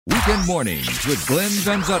Weekend Mornings with Glenn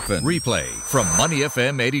van Zutphen. Replay from Money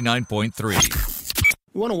FM 89.3.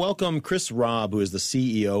 We want to welcome Chris Robb, who is the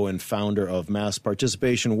CEO and founder of Mass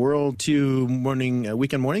Participation World, to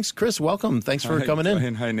Weekend Mornings. Chris, welcome. Thanks for coming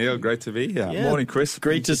in. Hi, Neil. Great to be here. Yeah. Morning, Chris.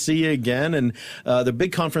 Great to see you again. And the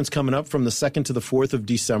big conference coming up from the 2nd to the 4th of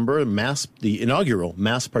December, the inaugural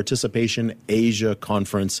Mass Participation Asia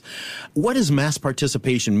Conference. What does mass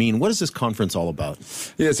participation mean? What is this conference all about?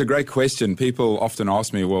 Yeah, it's a great question. People often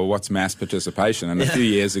ask me, well, what's mass participation? And a few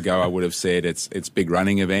years ago, I would have said it's big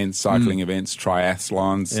running events, cycling events, triathlons,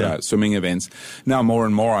 swimming events. Now, more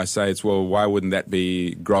and more, I say why wouldn't that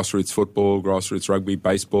be grassroots football, grassroots rugby,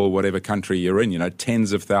 baseball, whatever country you're in? You know,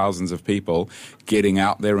 tens of thousands of people getting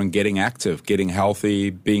out there and getting active, getting healthy,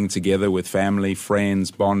 being together with family, friends,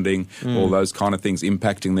 bonding, all those kind of things,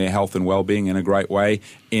 impacting their health and well-being in a great way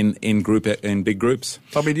in big groups.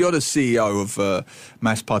 I mean, you're the CEO of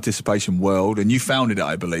Mass Participation World, and you founded it,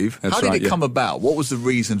 I believe. How did it come about? What was the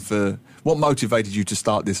reason what motivated you to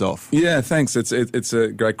start this off? Yeah, thanks. It's a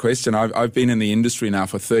great question. I've been in the industry now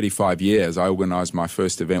for 35 years. I organised my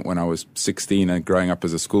first event when I was 16 and growing up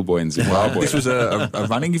as a schoolboy in Zimbabwe. This was a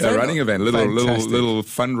running event? A running event, little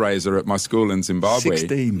fundraiser at my school in Zimbabwe.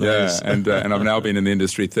 16, yeah, and I've now been in the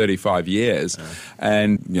industry 35 years.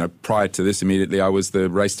 And prior to this, immediately I was the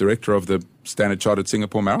race director of the Standard Chartered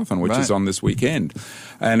Singapore Marathon, which is on this weekend.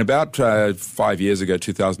 And about 5 years ago,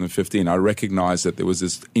 2015, I recognized that there was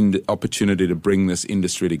this opportunity to bring this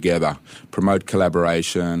industry together, promote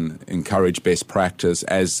collaboration, encourage best practice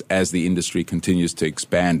as the industry continues to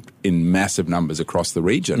expand in massive numbers across the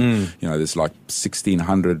region. There's like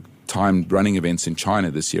 1,600 timed running events in China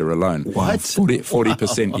this year alone. What?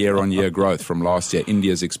 40% year-on-year growth from last year.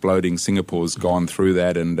 India's exploding. Singapore's gone through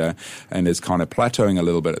that and is kind of plateauing a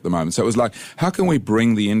little bit at the moment. So it was like, how can we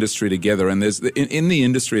bring the industry together? And in the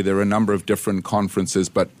industry, there are a number of different conferences,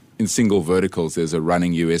 but in single verticals, there's a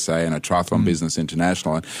Running USA and a Triathlon Business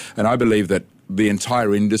International. And I believe that the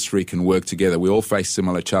entire industry can work together. We all face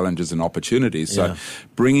similar challenges and opportunities. So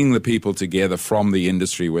bringing the people together from the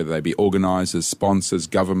industry, whether they be organisers, sponsors,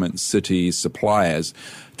 governments, cities, suppliers,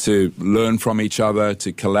 to learn from each other,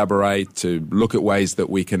 to collaborate, to look at ways that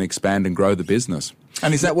we can expand and grow the business.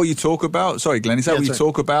 And is that what you talk about? Sorry, Glenn, is that what you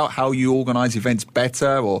talk about? How you organise events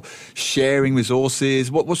better or sharing resources?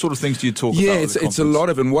 What sort of things do you talk about? Yeah, it's a lot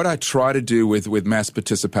of, and what I try to do with Mass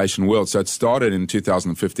Participation World. So it started in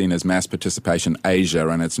 2015 as Mass Participation Asia,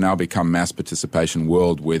 and it's now become Mass Participation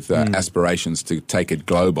World with aspirations to take it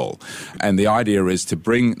global. And the idea is to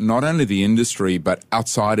bring not only the industry, but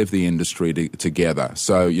outside of the industry together.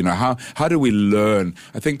 So, how do we learn?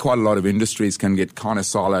 I think quite a lot of industries can get kind of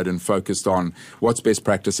siloed and focused on what's best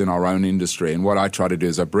practice in our own industry. And what I try to do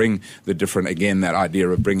is I bring the different, again, that idea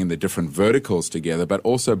of bringing the different verticals together, but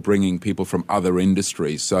also bringing people from other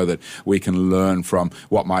industries so that we can learn from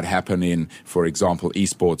what might happen in, for example,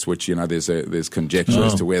 esports, which, there's conjecture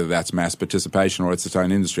as to whether that's mass participation or it's its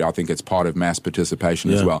own industry. I think it's part of mass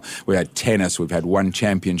participation as well. We had tennis, we've had one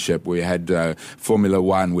championship, we had Formula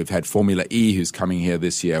One, we've had Formula E who's coming here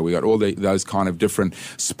this year. We got all those kind of different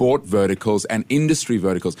sport verticals and industry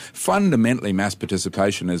verticals. Fundamentally, mass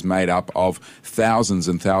participation is made up of thousands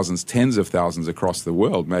and thousands, tens of thousands across the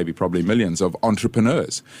world, probably millions of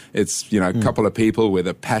entrepreneurs. It's, a couple of people with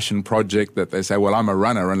a passion project that they say, well, I'm a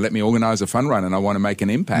runner and let me organize a fun run and I want to make an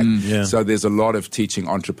impact. So there's a lot of teaching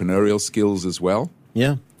entrepreneurial skills as well.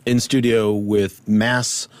 Yeah. In studio with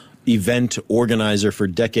Mass event organizer for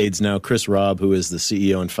decades now, Chris Robb, who is the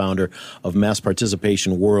CEO and founder of Mass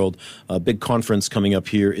Participation World, a big conference coming up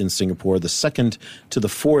here in Singapore, the 2nd to the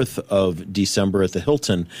 4th of December at the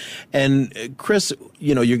Hilton. And Chris,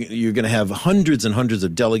 you're going to have hundreds and hundreds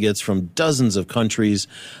of delegates from dozens of countries,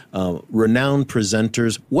 renowned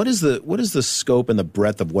presenters. What is the scope and the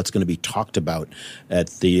breadth of what's going to be talked about at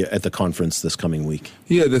the conference this coming week?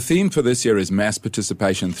 Yeah, the theme for this year is Mass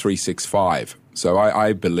Participation 365. So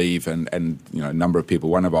I believe, and a number of people,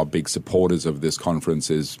 one of our big supporters of this conference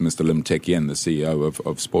is Mr. Lim Teck Yen, the CEO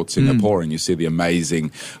of Sports Singapore, and you see the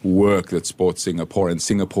amazing work that Sports Singapore and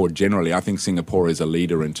Singapore generally, I think Singapore is a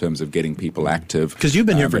leader in terms of getting people active. Because you've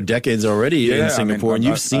been here for decades already in Singapore, and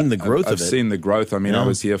you've seen the growth of it. I've seen the growth. I mean, I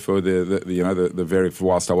was here for the very,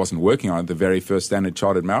 whilst I wasn't working on it, the very first Standard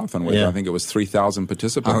Chartered Marathon, where I think it was 3,000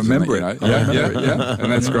 participants. I remember it. Yeah. And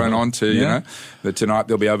that's grown on to, that tonight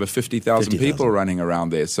there'll be over 50,000 people running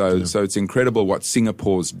around there. So it's incredible what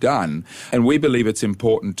Singapore's done. And we believe it's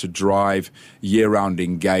important to drive year-round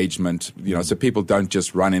engagement, so people don't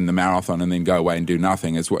just run in the marathon and then go away and do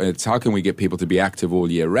nothing. It's how can we get people to be active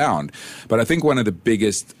all year round? But I think one of the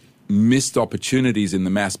biggest missed opportunities in the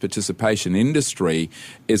mass participation industry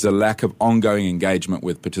is a lack of ongoing engagement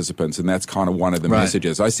with participants, and that's kind of one of the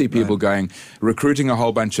messages. I see people recruiting a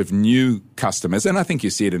whole bunch of new customers, and I think you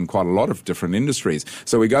see it in quite a lot of different industries.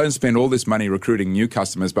 So we go and spend all this money recruiting new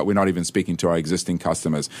customers, but we're not even speaking to our existing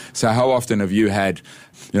customers. So how often have you had,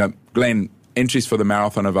 Glenn, entries for the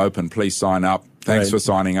marathon have opened, please sign up. Thanks for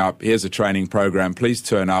signing up. Here's a training program. Please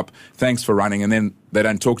turn up. Thanks for running. And then they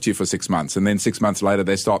don't talk to you for 6 months. And then 6 months later,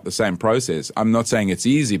 they start the same process. I'm not saying it's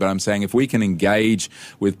easy, but I'm saying if we can engage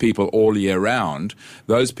with people all year round,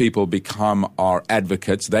 those people become our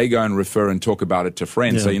advocates. They go and refer and talk about it to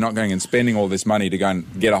friends. Yeah. So you're not going and spending all this money to go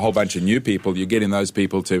and get a whole bunch of new people. You're getting those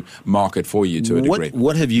people to market for you to a degree.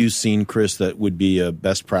 What have you seen, Chris, that would be a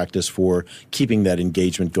best practice for keeping that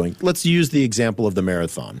engagement going? Let's use the example of the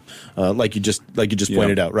marathon, like you just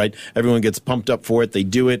pointed out, right? Everyone gets pumped up for it. They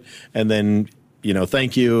do it, and then,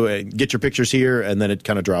 thank you, get your pictures here, and then it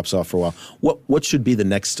kind of drops off for a while. What should be the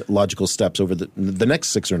next logical steps over the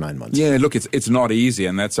next 6 or 9 months? Yeah, look, it's not easy,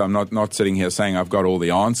 and that's I'm not sitting here saying I've got all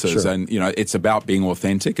the answers. Sure. And it's about being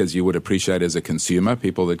authentic, as you would appreciate as a consumer.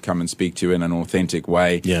 People that come and speak to you in an authentic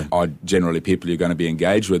way are generally people you're going to be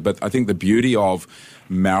engaged with. But I think the beauty of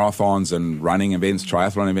marathons and running events,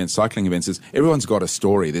 triathlon events, cycling events is everyone's got a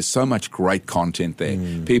story. There's so much great content there.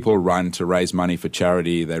 People run to raise money for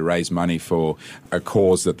charity. They raise money for a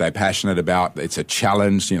cause that they're passionate about. It's a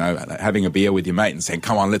challenge, having a beer with your mate and saying,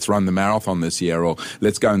 come on, let's run the marathon this year, or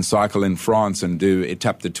let's go and cycle in France and do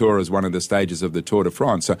Étape de Tour as one of the stages of the Tour de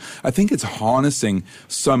France. So I think it's harnessing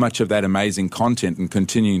so much of that amazing content and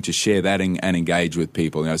continuing to share that and engage with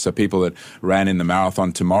people. So people that ran in the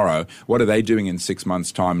marathon tomorrow, what are they doing in 6 months'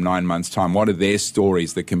 time, 9 months' time? What are their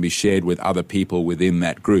stories that can be shared with other people within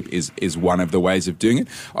that group is one of the ways of doing it.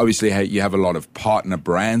 Obviously, you have a lot of partner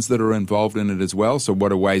brands that are involved in it as well. So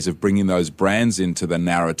what are ways of bringing those brands into the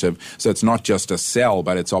narrative? So it's not just a sell,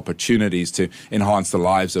 but it's opportunities to enhance the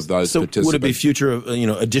lives of those participants. Would it be future,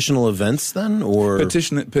 additional events then, or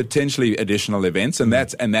potentially additional events, and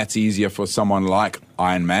that's easier for someone like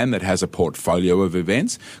Ironman that has a portfolio of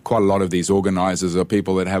events. Quite a lot of these organizers are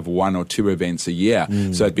people that have 1 or 2 events a year.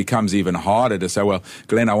 So it becomes even harder to say, well,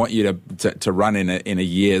 Glenn, I want you to run in a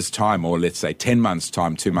year's time, or let's say 10 months'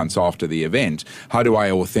 time, 2 months after the event. How do I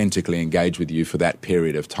authentically engage with you for that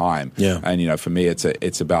period of time? Yeah. And for me,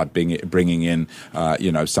 it's about bringing in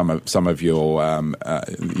some of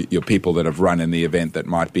your people that have run in the event that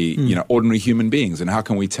might be ordinary human beings, and how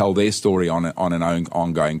can we tell their story on an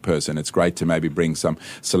ongoing person? It's great to maybe bring some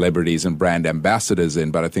celebrities and brand ambassadors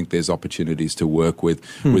in, but I think there's opportunities to work with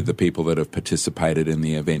the people that have participated in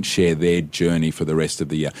the event, share their journey for the rest of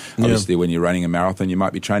the year. Obviously, when you're running a marathon, you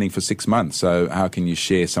might be training for 6 months. So how can you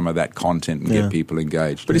share some of that content and get people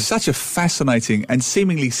engaged? But it's such a fascinating and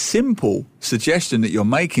seemingly simple suggestion that you're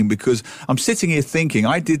making, because I'm sitting here thinking,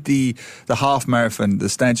 I did the half marathon, the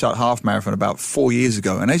Stanchart half marathon about 4 years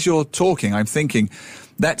ago. And as you're talking, I'm thinking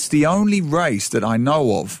that's the only race that I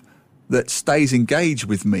know of that stays engaged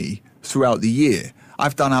with me throughout the year.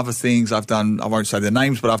 I've done other things. I won't say their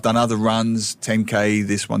names, but I've done other runs, 10K,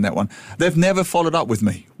 this one, that one. They've never followed up with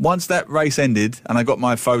me. Once that race ended and I got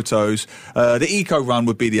my photos, the Eco Run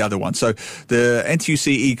would be the other one. So the NTUC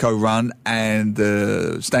Eco Run and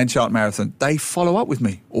the Stanchart Marathon, they follow up with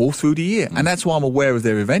me all through the year. And that's why I'm aware of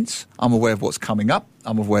their events. I'm aware of what's coming up.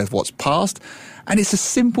 I'm aware of what's past. And it's a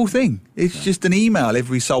simple thing. It's just an email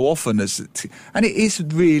every so often. And it is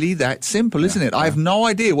really that simple, isn't it? I have no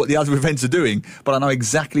idea what the other events are doing, but I know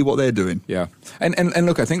exactly what they're doing. Yeah. And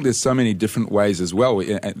look, I think there's so many different ways as well.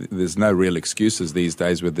 There's no real excuses these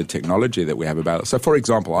days with the technology that we have about it. So, for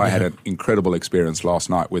example, I had an incredible experience last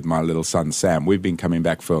night with my little son, Sam. We've been coming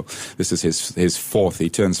back this is his 4th. He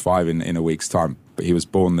turns 5 in a week's time. But he was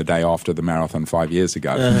born the day after the marathon 5 years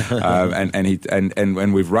ago,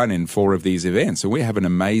 and we've run in 4 of these events, and we have an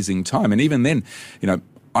amazing time. And even then,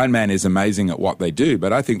 Ironman is amazing at what they do,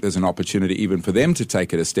 but I think there's an opportunity even for them to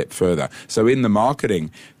take it a step further. So in the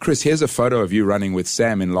marketing, Chris, here's a photo of you running with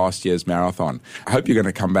Sam in last year's marathon. I hope you're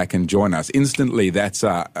going to come back and join us. Instantly, that's,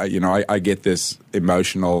 I get this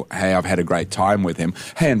emotional, hey, I've had a great time with him.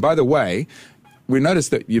 Hey, and by the way, we noticed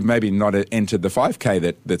that you've maybe not entered the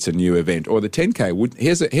 5K that's a new event, or the 10K.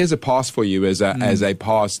 Here's a pass for you as a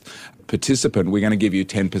past participant, we're going to give you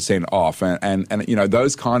 10% off. And you know,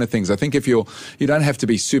 those kind of things. I think if you don't have to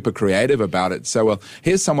be super creative about it. So, well,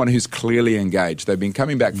 here's someone who's clearly engaged. They've been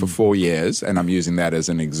coming back for 4 years, and I'm using that as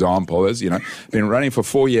an example, as, you know, been running for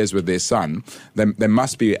 4 years with their son. There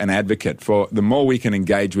must be an advocate for the more we can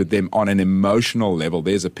engage with them on an emotional level.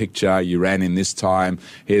 There's a picture, you ran in this time.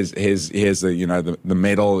 Here's the, you know, the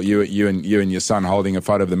medal, you and your son holding a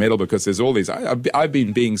photo of the medal, because there's all these. I've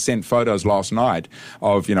been being sent photos last night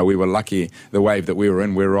of, you know, we were lucky the wave that we were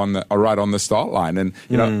in. We were right on the start line, and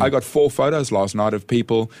you know, I got 4 photos last night of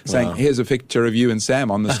people saying, "Here's a picture of you and Sam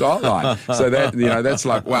on the start line." So that, you know, that's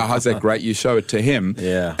like, wow, how's that great? You show it to him.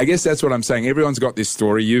 Yeah. I guess that's what I'm saying. Everyone's got this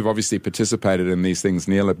story. You've obviously participated in these things,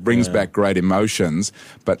 Neil. It brings back great emotions,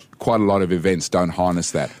 but quite a lot of events don't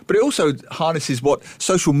harness that. But it also harnesses what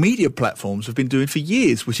social media platforms have been doing for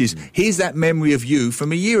years, which is, here's that memory of you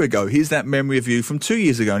from a year ago. Here's that memory of you from 2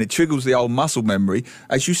 years ago. And it triggers the old muscle memory.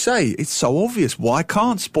 As you say, it's so obvious. Why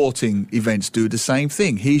can't sporting events do the same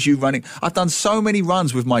thing? Here's you running. I've done so many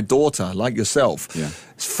runs with my daughter, like yourself,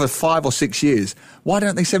 for 5 or 6 years. Why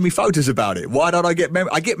don't they send me photos about it? Why don't I get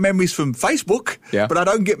I get memories from Facebook, but I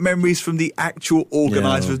don't get memories from the actual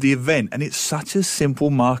organizer of the event. And it's such a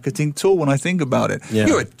simple marketing tool when I think about it. Yeah.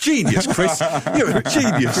 You're a genius, Chris. You're a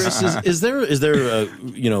genius. Chris, is there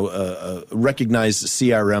a recognized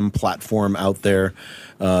CRM platform out there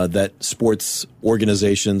that sports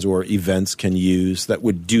organizations or events can use that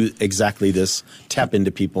would do exactly this, tap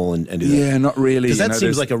into people and do that? Yeah, not really. Because that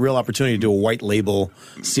seems like a real opportunity to do a white label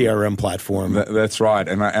CRM platform. That's right,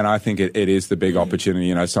 and I think it is the big opportunity.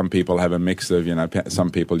 You know, some people have a mix of, you know, some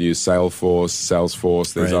people use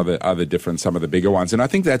Salesforce. There's other different, some of the bigger ones, and I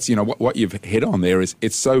think that's, you know, what you've hit on there is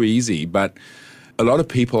it's so easy, but a lot of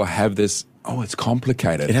people have this. Oh, it's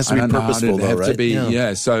complicated. It has to be purposeful, though, right? To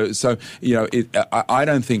be, So you know, I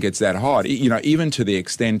don't think it's that hard. You know, even to the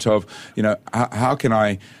extent of, you know, how can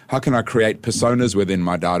I create personas within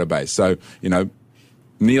my database? So, you know,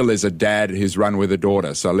 Neil is a dad who's run with a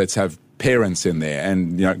daughter, so let's have parents in there,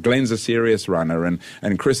 and you know, Glenn's a serious runner,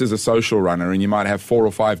 and Chris is a social runner, and you might have 4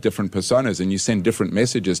 or 5 different personas, and you send different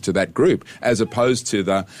messages to that group, as opposed to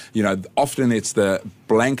the, you know, often it's the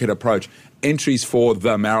blanket approach. Entries for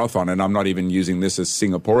the marathon, and I'm not even using this as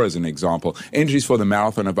Singapore as an example, entries for the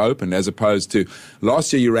marathon have opened, as opposed to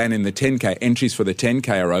last year you ran in the 10K, entries for the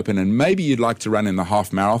 10K are open, and maybe you'd like to run in the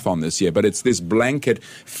half marathon this year, but it's this blanket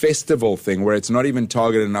festival thing where it's not even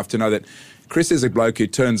targeted enough to know that Chris is a bloke who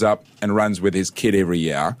turns up and runs with his kid every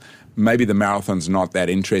year. Maybe the marathon's not that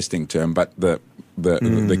interesting to him, but the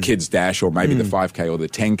kids dash, or maybe the 5K or the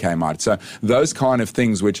 10K might. So those kind of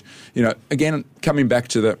things, which, you know, again, coming back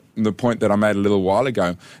to the point that I made a little while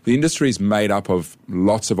ago, the industry is made up of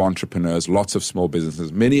lots of entrepreneurs, lots of small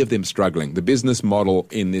businesses, many of them struggling. The business model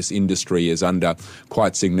in this industry is under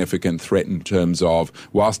quite significant threat in terms of,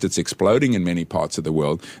 whilst it's exploding in many parts of the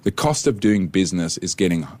world, the cost of doing business is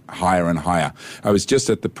getting higher and higher. I was just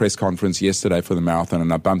at the press conference yesterday for the marathon,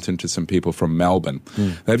 and I bumped into some people from Melbourne.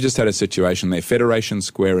 They've just had a situation, their Federation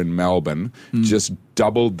Square in Melbourne just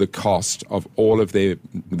doubled the cost of all of their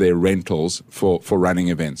rentals for running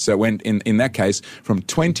events. So it went, in that case, from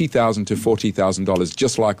 $20,000 to $40,000,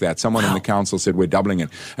 just like that. Someone in the council said, we're doubling it.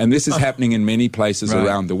 And this is happening in many places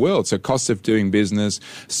around the world. So costs of doing business,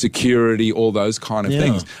 security, all those kind of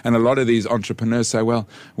things. And a lot of these entrepreneurs say, well,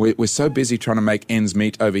 we're so busy trying to make ends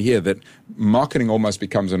meet over here that marketing almost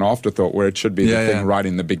becomes an afterthought, where it should be the thing right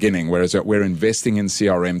in the beginning, whereas we're investing in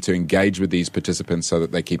CRM to engage with these participants so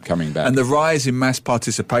that they keep coming back. And the rise in mass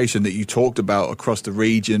participation that you talked about across the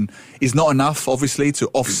region is not enough, obviously, to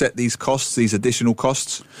offset these costs, these additional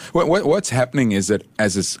costs? What's happening is that,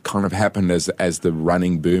 as has kind of happened as the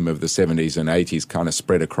running boom of the 70s and 80s kind of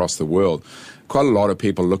spread across the world, quite a lot of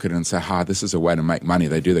people look at it and say, this is a way to make money.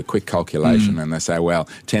 They do the quick calculation and they say, well,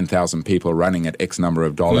 10,000 people running at X number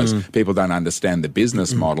of dollars. People don't understand the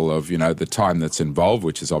business model of, you know, the time that's involved,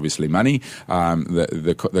 which is obviously money,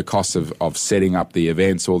 the cost of setting up the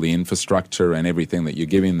events, all the infrastructure and everything that you're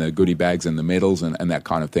giving, the goodie bags and the medals and that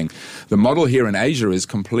kind of thing. The model here in Asia is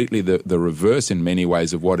completely the reverse in many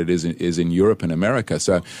ways of what it is in Europe and America.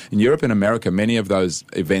 So in Europe and America, many of those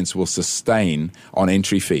events will sustain on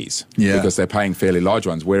entry fees because they're paying fairly large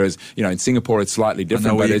ones, whereas, you know, in Singapore it's slightly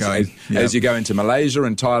different. But as you go into Malaysia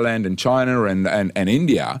and Thailand and China and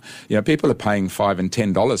India, you know, people are paying $5 and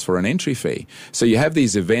 $10 for an entry fee. So you have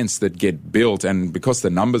these events that get built, and because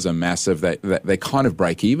the numbers are massive, they kind of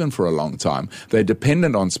break even for a long time. They're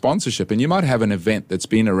dependent on sponsorship, and you might have an event that's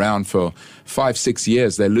been around for 5-6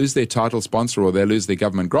 years. They lose their title sponsor or they lose their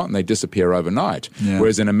government grant and they disappear overnight.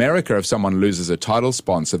 Whereas in America, if someone loses a title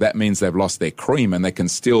sponsor, that means they've lost their cream and they can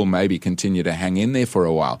still maybe continue you to hang in there for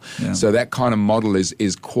a while. Yeah. So that kind of model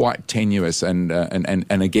is quite tenuous, and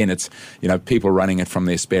again, it's people running it from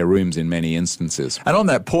their spare rooms in many instances. And on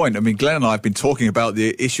that point, I mean, Glenn and I have been talking about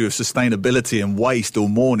the issue of sustainability and waste all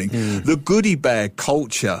morning. The goodie bag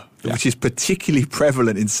culture, which is particularly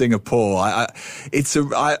prevalent in Singapore. I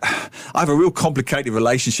have a real complicated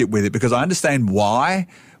relationship with it, because I understand why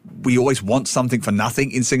we always want something for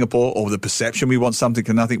nothing in Singapore, or the perception we want something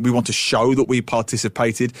for nothing. We want to show that we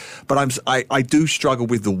participated, but I do struggle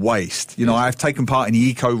with the waste. I've taken part in the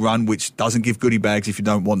Eco Run, which doesn't give goodie bags if you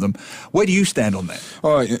don't want them. Where do you stand on that?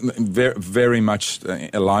 Oh, very, very much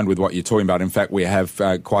aligned with what you're talking about. In fact, we have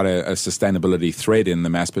quite a sustainability thread in the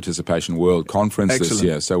Mass Participation World Conference this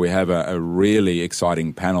year. So we have a really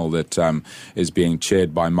exciting panel that is being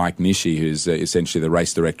chaired by Mike Nishi, who's essentially the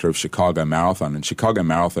race director of Chicago Marathon. And Chicago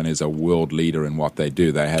Marathon is a world leader in what they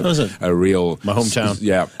do. They have a real... My hometown.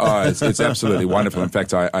 Yeah. Oh, it's absolutely wonderful. In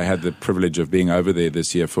fact, I had the privilege of being over there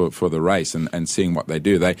this year for the race and seeing what they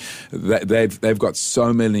do. They've got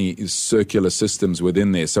so many circular systems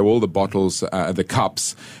within there. So all the bottles, the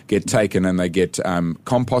cups get taken and they get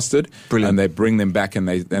composted. Brilliant. And they bring them back and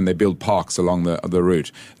they build parks along the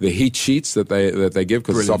route. The heat sheets that they give,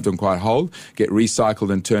 because it's often quite cold, get recycled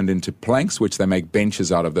and turned into planks, which they make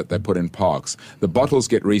benches out of that they put in parks. The bottles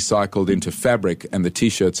get recycled into fabric, and the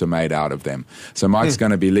T-shirts are made out of them. So Mike's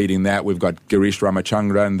going to be leading that. We've got Girish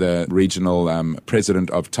Ramachandran, the regional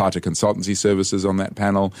president of Tata Consultancy Services, on that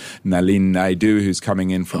panel. Nalin Naidu, who's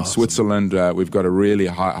coming in from Switzerland. We've got a really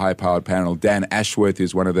high-powered panel. Dan Ashworth,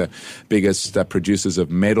 who's one of the biggest producers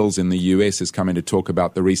of medals in the US, is coming to talk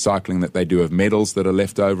about the recycling that they do of medals that are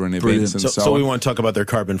left over in events and so on. So we want to talk about their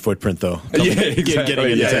carbon footprint, though. Exactly.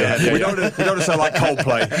 Getting into that. We don't want to sound like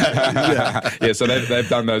Coldplay. Yeah, so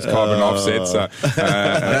they've done those carbon offsets.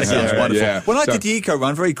 That sounds wonderful. Yeah. When I did the Eco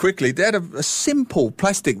Run, very quickly, they had a simple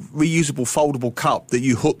plastic reusable foldable cup that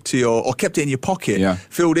you hooked to or kept it in your pocket,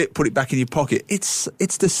 filled it, put it back in your pocket. It's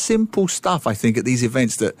the simple stuff, I think, at these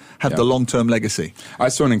events that have the long-term legacy. I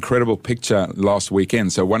saw an incredible picture last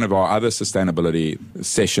weekend. So one of our other sustainability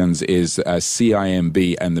sessions is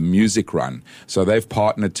CIMB and the Music Run. So they've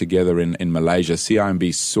partnered together in Malaysia.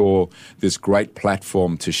 CIMB saw this great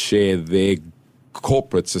platform to share their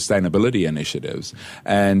corporate sustainability initiatives,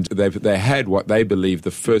 and they had what they believe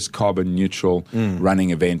the first carbon neutral running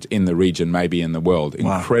event in the region, maybe in the world.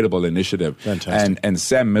 Wow. Incredible initiative. Fantastic. And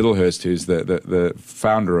Sam Middlehurst, who's the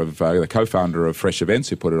founder of the co-founder of Fresh Events,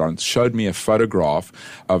 who put it on, showed me a photograph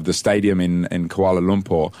of the stadium in Kuala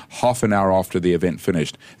Lumpur half an hour after the event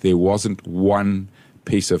finished. There wasn't one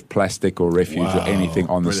piece of plastic or refuse or anything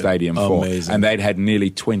on the stadium floor. Amazing. And they'd had nearly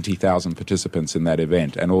 20,000 participants in that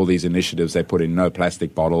event, and all these initiatives, they put in no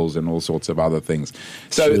plastic bottles and all sorts of other things.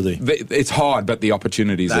 So it's hard, but the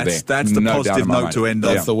opportunities are there. That's the positive note to end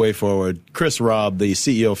on. That's the way forward. Chris Robb, the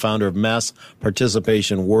CEO, founder of Mass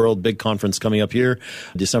Participation World, big conference coming up here,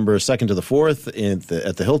 December 2nd to the 4th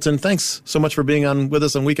at the Hilton. Thanks so much for being on with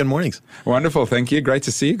us on Weekend Mornings. Wonderful. Thank you. Great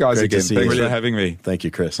to see you guys again. Thanks for having me. Thank you,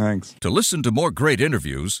 Chris. Thanks. To listen to more great interviews,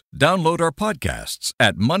 download our podcasts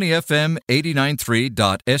at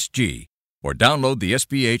moneyfm893.sg or download the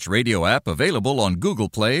SPH radio app available on Google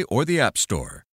Play or the App Store.